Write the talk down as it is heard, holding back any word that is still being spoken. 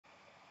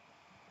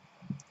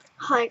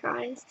Hi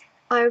guys,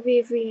 I'll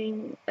be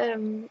reviewing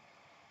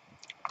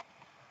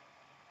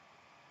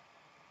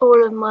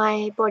all of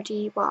my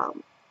body, well,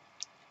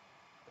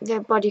 the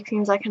body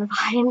creams I can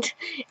find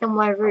in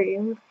my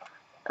room,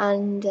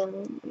 and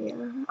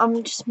yeah,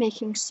 I'm just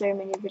making so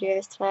many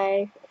videos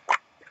today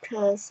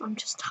because I'm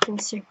just having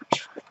so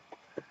much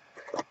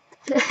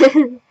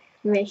fun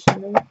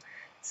making them.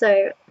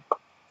 So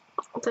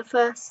the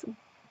first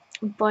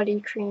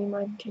body cream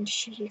I'm going to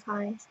show you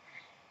guys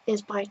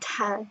is by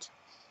Ted.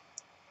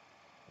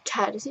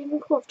 Ted, is it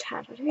even called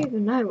Ted? I don't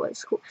even know what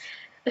it's called.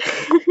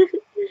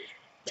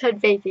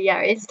 Ted Baker, yeah,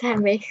 it's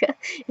Ted Baker.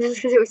 It's just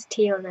because it was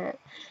T on it.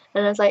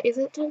 And I was like, is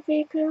it Ted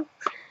Baker?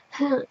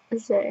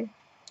 So,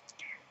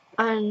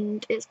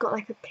 and it's got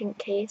like a pink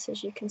case,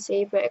 as you can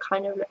see, but it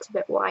kind of looks a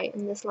bit white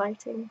in this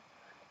lighting.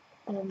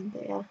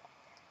 But yeah.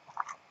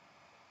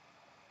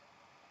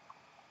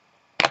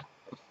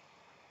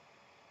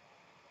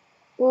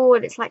 Oh,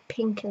 and it's like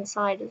pink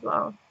inside as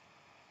well.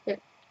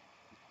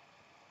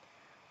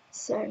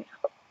 So,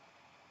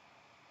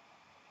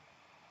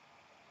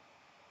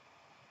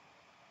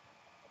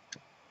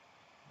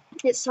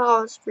 it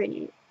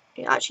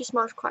actually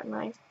smells quite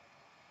nice.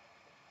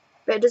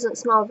 But it doesn't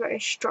smell very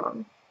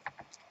strong.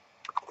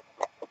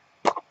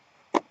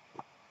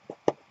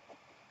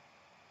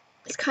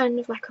 It's kind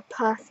of like a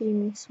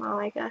perfumey smell,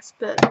 I guess,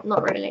 but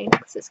not really,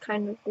 because it's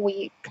kind of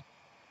weak,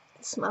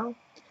 the smell.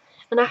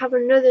 And I have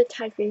another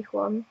Ted Baker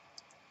one.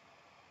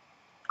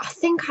 I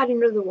think I had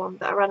another one,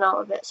 but I ran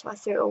out of it, so I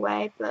threw it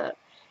away, but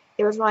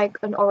it was like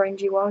an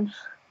orangey one.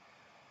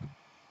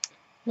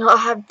 And I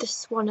have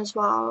this one as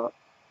well,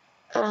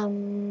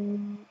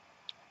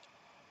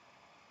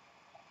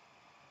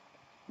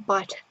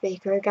 by Ted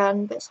Baker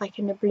again, but it's like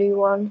in a blue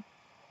one.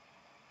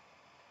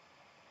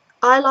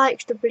 I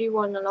liked the blue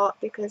one a lot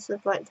because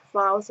of like the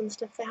flowers and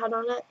stuff they had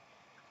on it.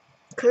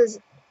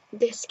 Because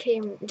this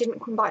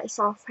didn't come by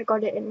itself, I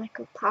got it in like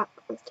a pack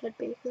of Ted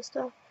Baker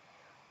stuff.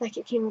 Like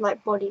it came with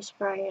like body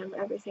spray and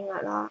everything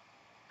like that.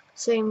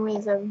 Same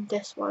with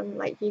this one,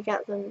 like you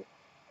get them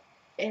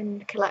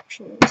in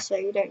collections, so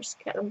you don't just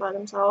get them by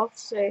themselves,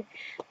 so they're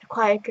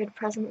quite a good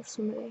present for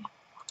somebody.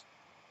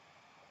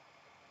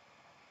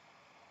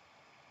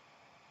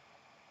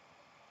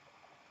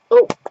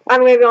 Oh,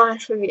 I'm gonna be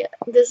honest with you,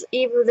 this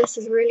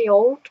is really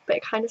old, but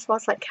it kind of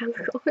smells like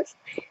chemicals.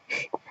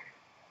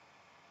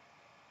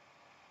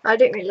 I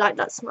don't really like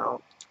that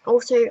smell.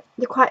 Also,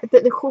 the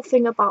cool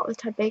thing about the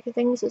Ted Baker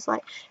things is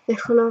like the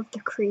colour of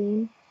the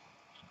cream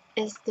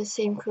is the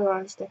same colour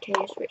as the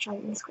case, which I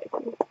think is quite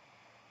cool.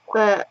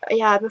 But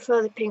yeah, I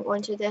prefer the pink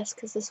one to this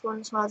because this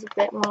one smells a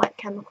bit more like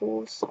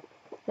chemicals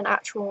than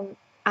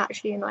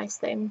actually a nice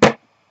thing.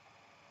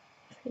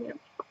 Yeah.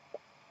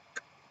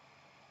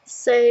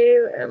 So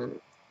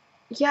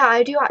yeah,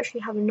 I do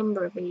actually have a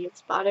number of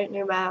these, but I don't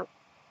know where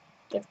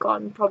they've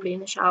gone. Probably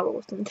in the shower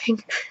or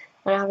something,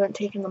 and I haven't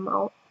taken them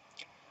out.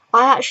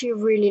 I actually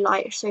really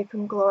like Soap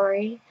and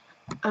Glory,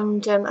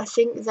 and I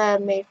think they're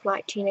made for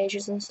like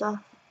teenagers and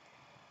stuff.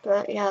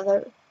 But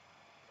yeah,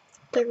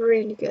 they're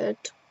really good.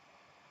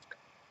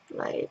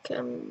 Like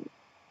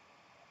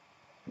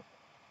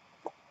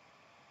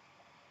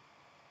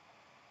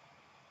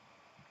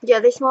yeah,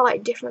 they smell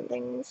like different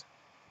things.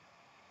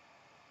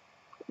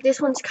 This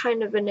one's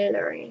kind of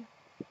vanilla-y.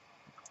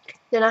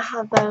 Then I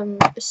have a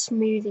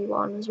smoothie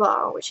one as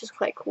well, which is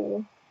quite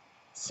cool.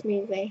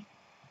 Smoothie.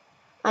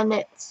 And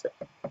it's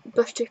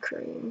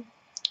buttercream.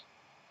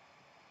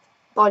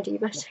 Body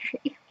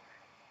buttercream.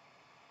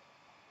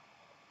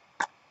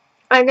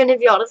 I'm gonna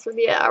be honest with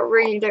you, I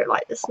really don't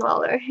like the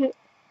smell though.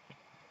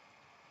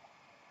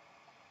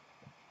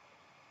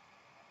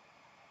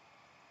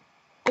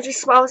 It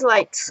just smells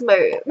like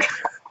smoke.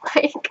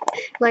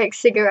 like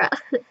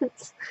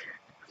cigarettes.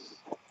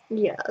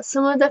 Yeah,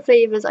 some of the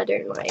flavours I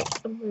don't like,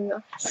 I'm gonna be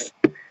honest.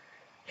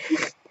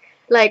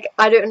 Like,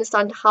 I don't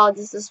understand how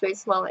does this supposed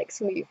to smell like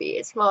smoothie.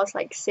 It smells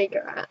like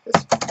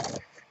cigarettes.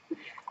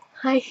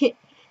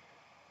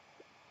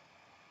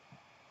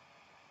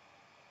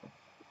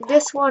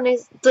 This one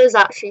does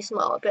actually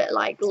smell a bit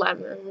like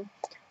lemon,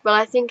 but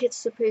I think it's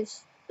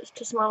supposed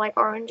to smell like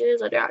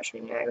oranges. I don't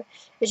actually know.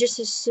 It's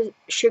just a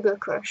sugar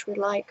crush with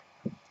like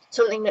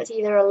something that's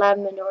either a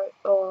lemon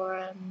or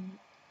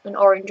an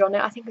orange on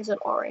it. I think it's an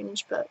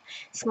orange, but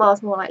it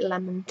smells more like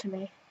lemon to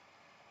me.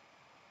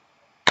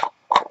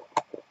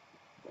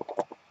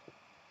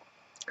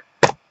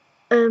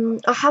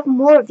 I have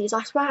more of these.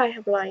 I swear I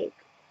have like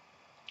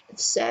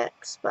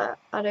 6, but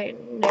I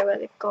don't know where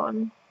they've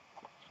gone.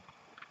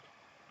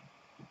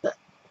 But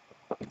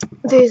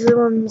these are the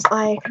ones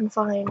I can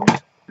find.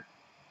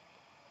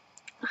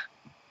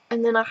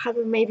 And then I have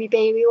a Maybe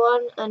Baby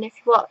one, and if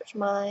you watch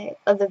my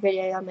other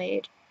video I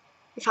made,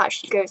 it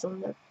actually goes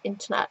on the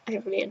internet,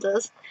 hopefully it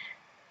does.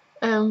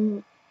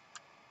 I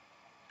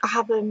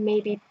have a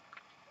Maybe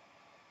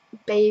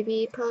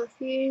Baby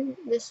perfume,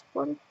 this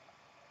one.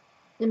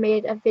 I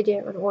made a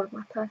video on all of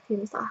my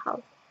perfumes that I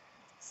have.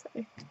 So,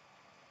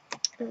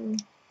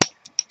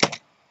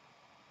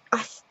 I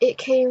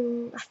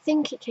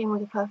think it came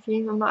with a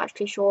perfume, I'm not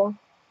actually sure.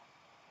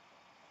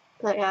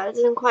 But yeah, it's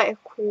in quite a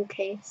cool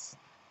case.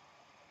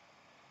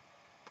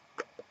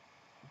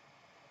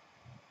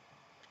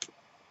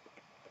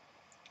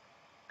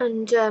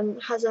 And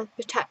has a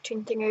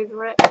protecting thing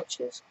over it,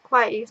 which is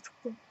quite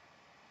useful.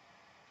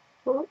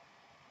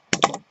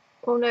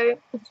 Oh no.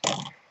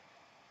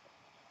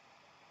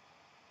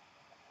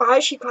 I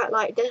actually quite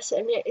like this,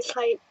 and it's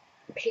like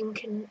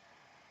pink, and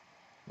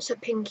it's a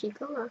pinky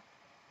colour.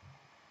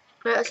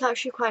 It's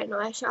actually quite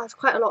nice. It has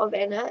quite a lot of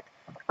it in it.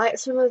 Like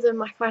some of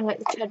them I find, like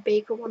the Ted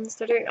Baker ones,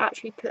 they don't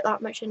actually put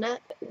that much in it.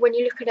 When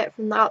you look at it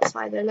from the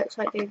outside, it looks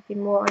like there'd be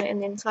more on it in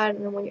the inside,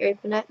 and then when you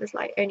open it, there's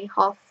like only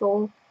half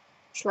full.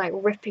 It's like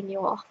ripping you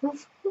off.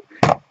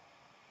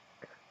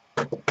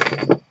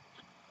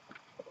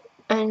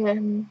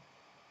 And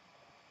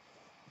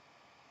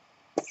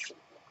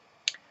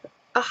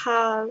I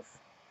have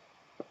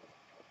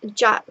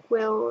Jack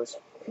Wills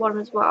one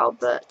as well,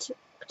 but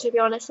to be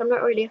honest, I'm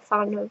not really a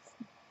fan of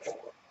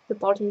the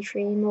body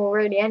cream or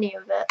really any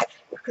of it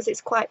because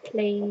it's quite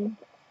plain,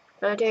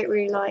 and I don't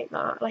really like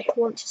that. Like, I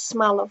want to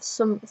smell of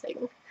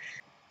something,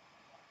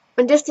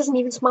 and this doesn't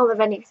even smell of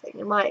anything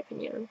in my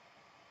opinion.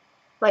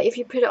 Like, if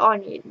you put it on,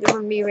 there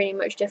wouldn't be really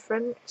much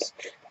difference.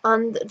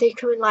 And they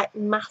come in like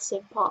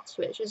massive pots,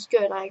 which is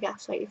good, I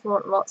guess, like if you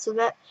want lots of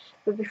it.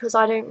 But because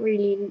I don't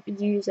really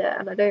use it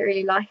and I don't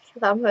really like it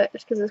that much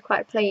because it's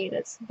quite plain,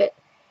 it's a bit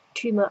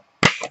too much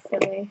for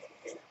me.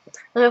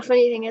 And the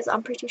funny thing is,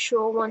 I'm pretty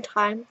sure one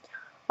time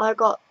I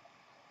got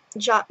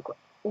Jack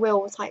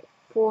Wills like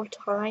 4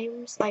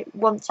 times, like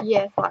once a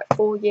year for like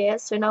 4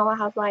 years. So now I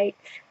have like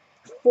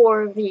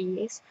 4 of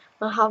these.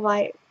 I have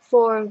like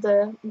 4 of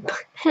the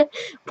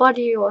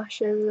body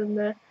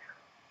washes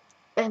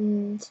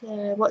and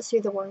what's the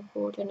other one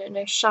called? I don't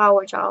know,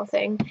 shower gel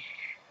thing.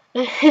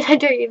 I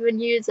don't even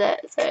use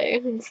it, so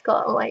it's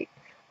got like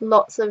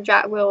lots of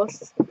Jack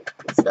Wills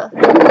stuff.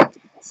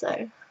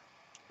 So,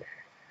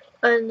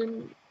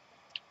 and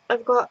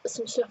I've got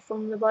some stuff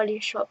from the Body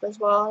Shop as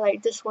well.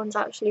 Like this one's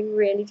actually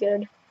really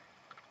good.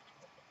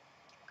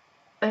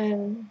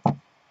 I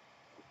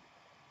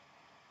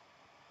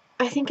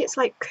think it's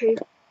like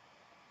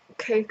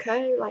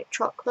cocoa, like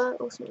chocolate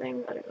or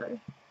something. I don't know.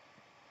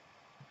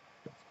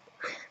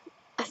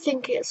 I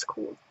think it's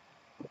called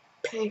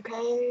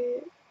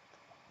cocoa,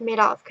 made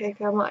out of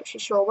cocoa. I'm not actually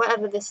sure.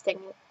 Whatever this thing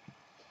is,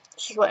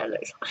 this is what it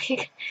looks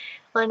like,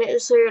 and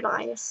it's so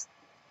nice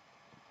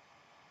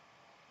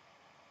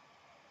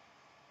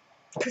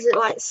because it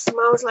like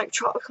smells like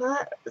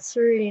chocolate. It's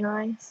really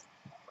nice.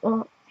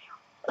 Or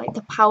like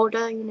the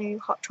powder, you know,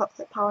 hot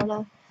chocolate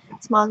powder.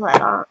 It smells like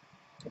that.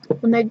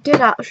 And I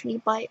did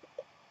actually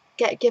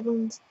get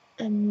given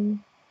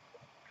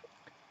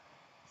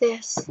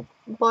this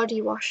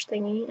body wash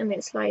thingy, and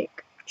it's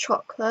like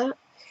chocolate.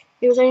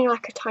 It was only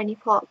like a tiny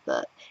pot,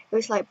 but it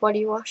was like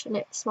body wash and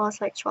it smells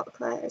like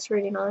chocolate. It's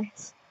really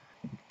nice.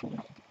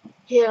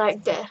 Here,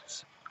 like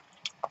this.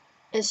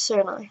 It's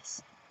so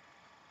nice.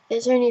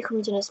 It only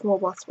comes in a small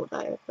bottle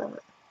though,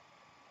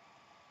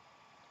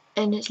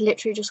 and it's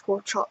literally just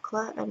called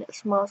chocolate, and it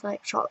smells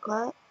like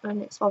chocolate,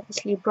 and it's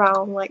obviously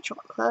brown like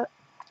chocolate.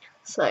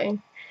 So,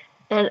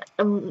 and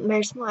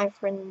most of my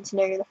friends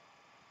know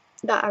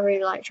that I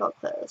really like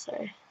chocolate,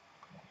 so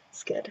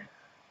it's good.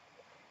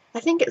 I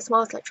think it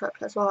smells like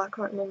chocolate as well, I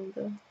can't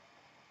remember.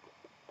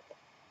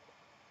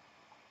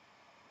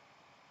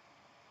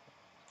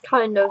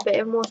 Kind of, but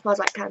it more smells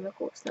like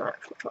chemicals than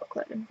actual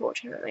chocolate,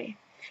 unfortunately.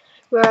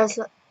 Whereas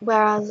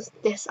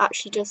this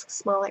actually does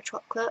smell like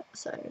chocolate,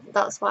 so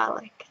that's why I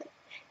like it.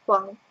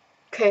 Well,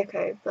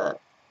 cocoa, but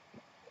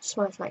it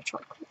smells like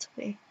chocolate to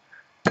me.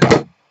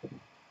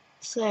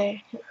 So, I'll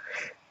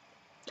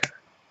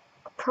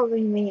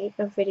probably make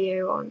a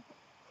video on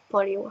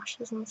body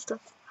washes and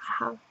stuff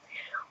I have.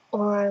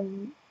 Or,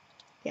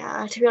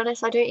 yeah, to be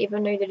honest, I don't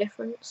even know the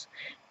difference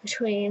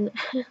between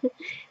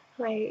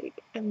like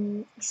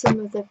some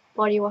of the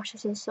body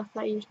washes and stuff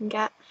that you can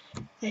get.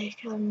 Like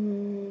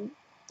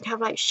have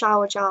like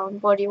shower gel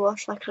and body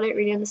wash. Like I don't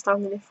really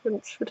understand the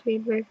difference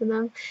between both of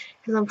them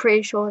because I'm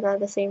pretty sure they're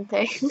the same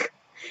thing.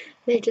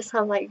 They just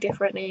have like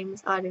different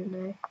names. I don't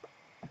know.